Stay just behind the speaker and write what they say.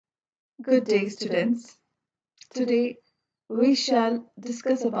Good day, students. Today we shall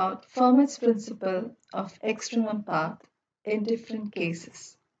discuss about Fermat's principle of extremum path in different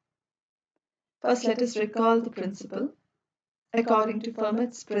cases. First, let us recall the principle. According to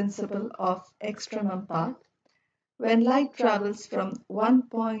Fermat's principle of extremum path, when light travels from one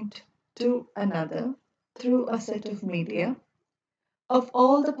point to another through a set of media, of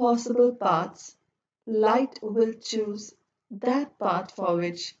all the possible paths, light will choose that path for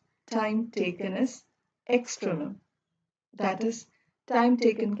which time taken is extremum. That is, time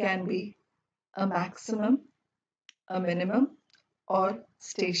taken can be a maximum, a minimum, or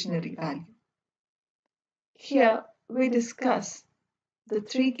stationary value. Here we discuss the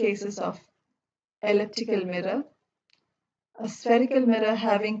three cases of elliptical mirror, a spherical mirror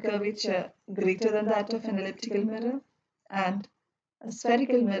having curvature greater than that of an elliptical mirror, and a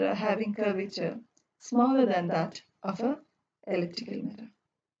spherical mirror having curvature smaller than that of an elliptical mirror.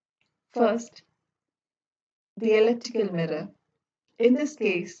 First, the elliptical mirror. In this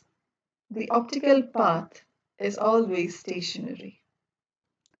case, the optical path is always stationary.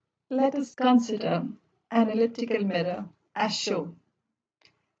 Let us consider an elliptical mirror as shown.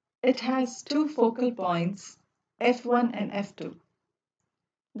 It has two focal points, f1 and f2.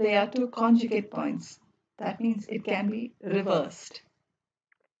 They are two conjugate points. That means it can be reversed.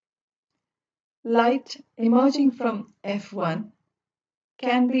 Light emerging from f1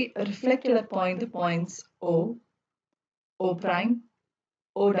 can be reflected upon the points O, O prime,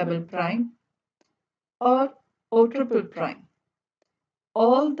 O double prime, or O triple prime.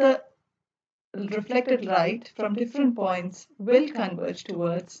 All the reflected light from different points will converge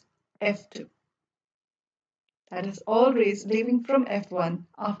towards f2. That is, all rays leaving from f1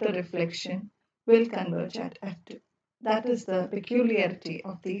 after reflection will converge at f2. That is the peculiarity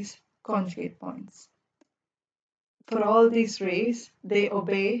of these conjugate points. For all these rays, they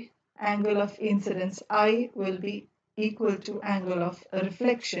obey angle of incidence I will be equal to angle of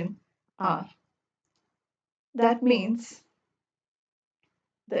reflection R. That means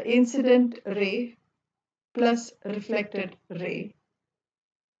the incident ray plus reflected ray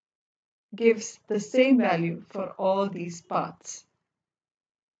gives the same value for all these paths.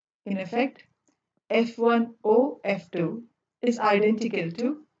 In effect, f1O f2 is identical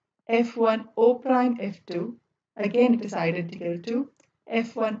to f1O prime f2. Again, it is identical to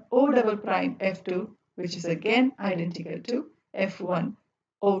f1O double prime f2, which is again identical to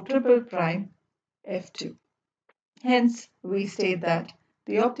f1O triple prime f2. Hence, we state that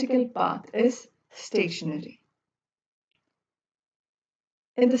the optical path is stationary.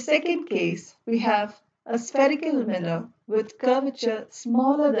 In the second case, we have a spherical mirror with curvature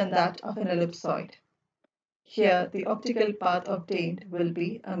smaller than that of an ellipsoid. Here, the optical path obtained will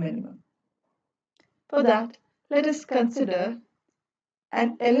be a minimum. For that, let us consider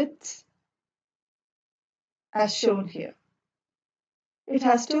an ellipse as shown here. It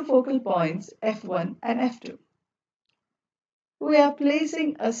has two focal points, f1 and f2. We are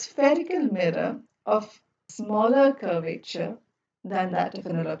placing a spherical mirror of smaller curvature than that of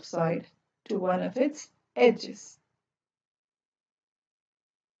an ellipsoid to one of its edges.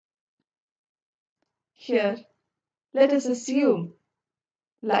 Here, let us assume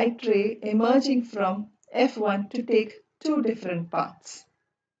light ray emerging from f1 to take two different paths,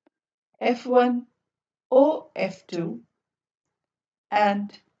 f1 O f2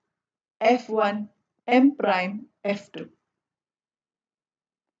 and f1 m prime f2.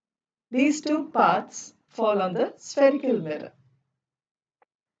 These two paths fall on the spherical mirror.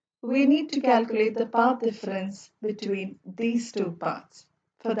 We need to calculate the path difference between these two paths.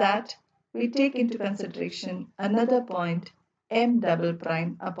 For that, we take into consideration another point m double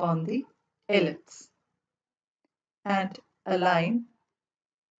prime upon the ellipse and a line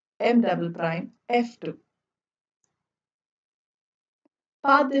m double prime f2.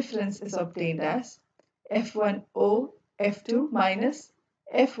 Path difference is obtained as f1O f2 minus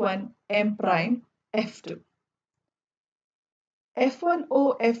f1 m prime f2.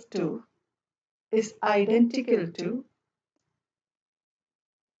 f1O f2 is identical to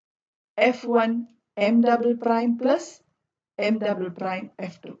f1 m double prime plus m double prime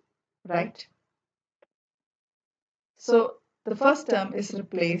f2, right? So the first term is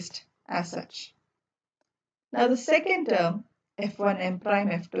replaced as such. Now the second term, f1 m prime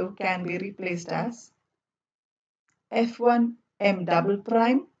f2, can be replaced as f1 m double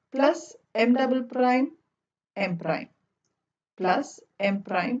prime plus m double prime m prime plus m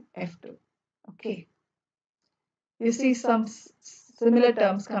prime f2. Okay. You see some similar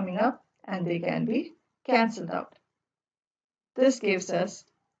terms coming up and they can be cancelled out. This gives us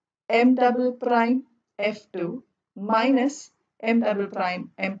m double prime f2 minus m double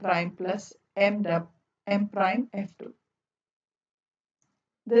prime m prime plus m prime f2.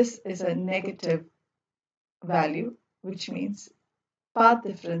 This is a negative value, which means path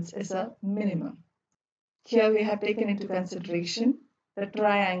difference is a minimum. Here we have taken into consideration the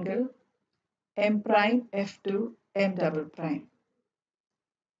triangle m prime f2 m double prime.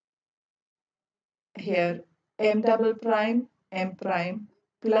 Here m double prime m prime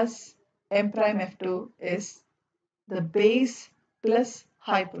plus m prime f2 is the base plus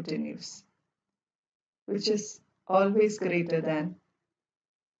hypotenuse, which is always greater than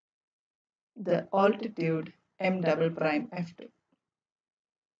the altitude m double prime f2.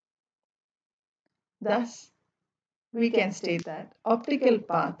 Thus, we can state that optical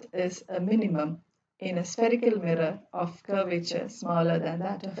path is a minimum in a spherical mirror of curvature smaller than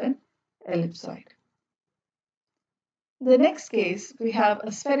that of an ellipsoid. The next case, we have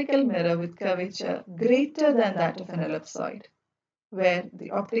a spherical mirror with curvature greater than that of an ellipsoid, where the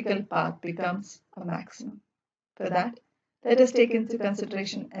optical path becomes a maximum. For that, let us take into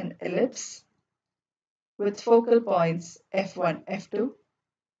consideration an ellipse with focal points f1, f2.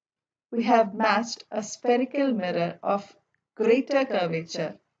 We have matched a spherical mirror of greater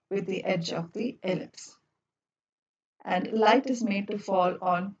curvature with the edge of the ellipse. And light is made to fall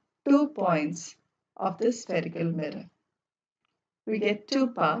on 2 points of the spherical mirror. We get two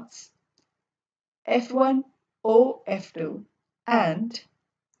paths, f1 O f2 and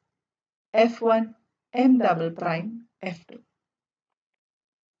f1 m double prime f2.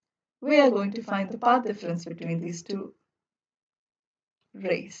 We are going to find the path difference between these two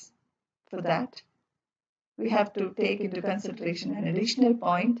rays. For that, we have to take into consideration an additional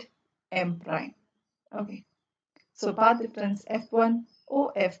point m prime. Okay, so path difference f1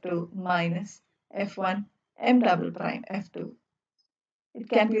 O f2 minus f1 m double prime f2. It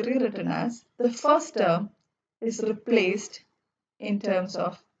can be rewritten as the first term is replaced in terms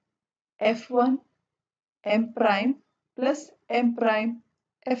of f1 m prime plus m prime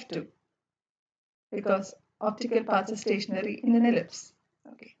f2, because optical paths are stationary in an ellipse.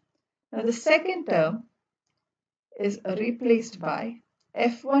 Okay. Now the second term is replaced by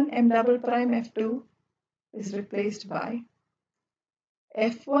f1 m double prime f2 is replaced by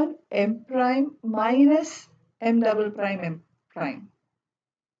f1 m prime minus m double prime m prime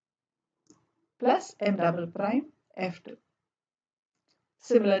plus m double prime f2.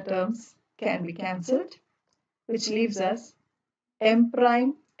 Similar terms can be cancelled, which leaves us m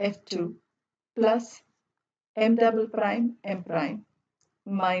prime f2 plus m double prime m prime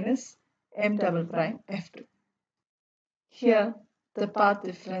minus m double prime f2. Here the path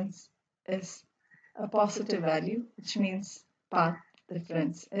difference is a positive value, which means path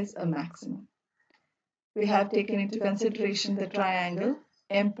difference is a maximum. We have taken into consideration the triangle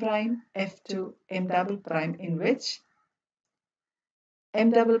m prime f2 m double prime, in which m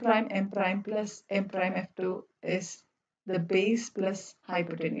double prime m prime plus m prime f2 is the base plus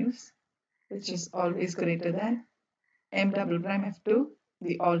hypotenuse, which is always greater than m double prime f2,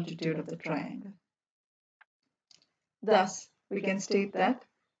 the altitude of the triangle. Thus, we can state that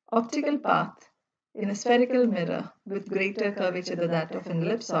optical path in a spherical mirror with greater curvature than that of an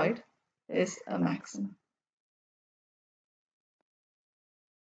ellipsoid is a maximum.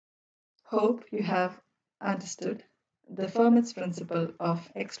 Hope you have understood the Fermat's principle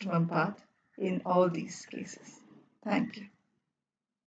of extremum path in all these cases. Thank you.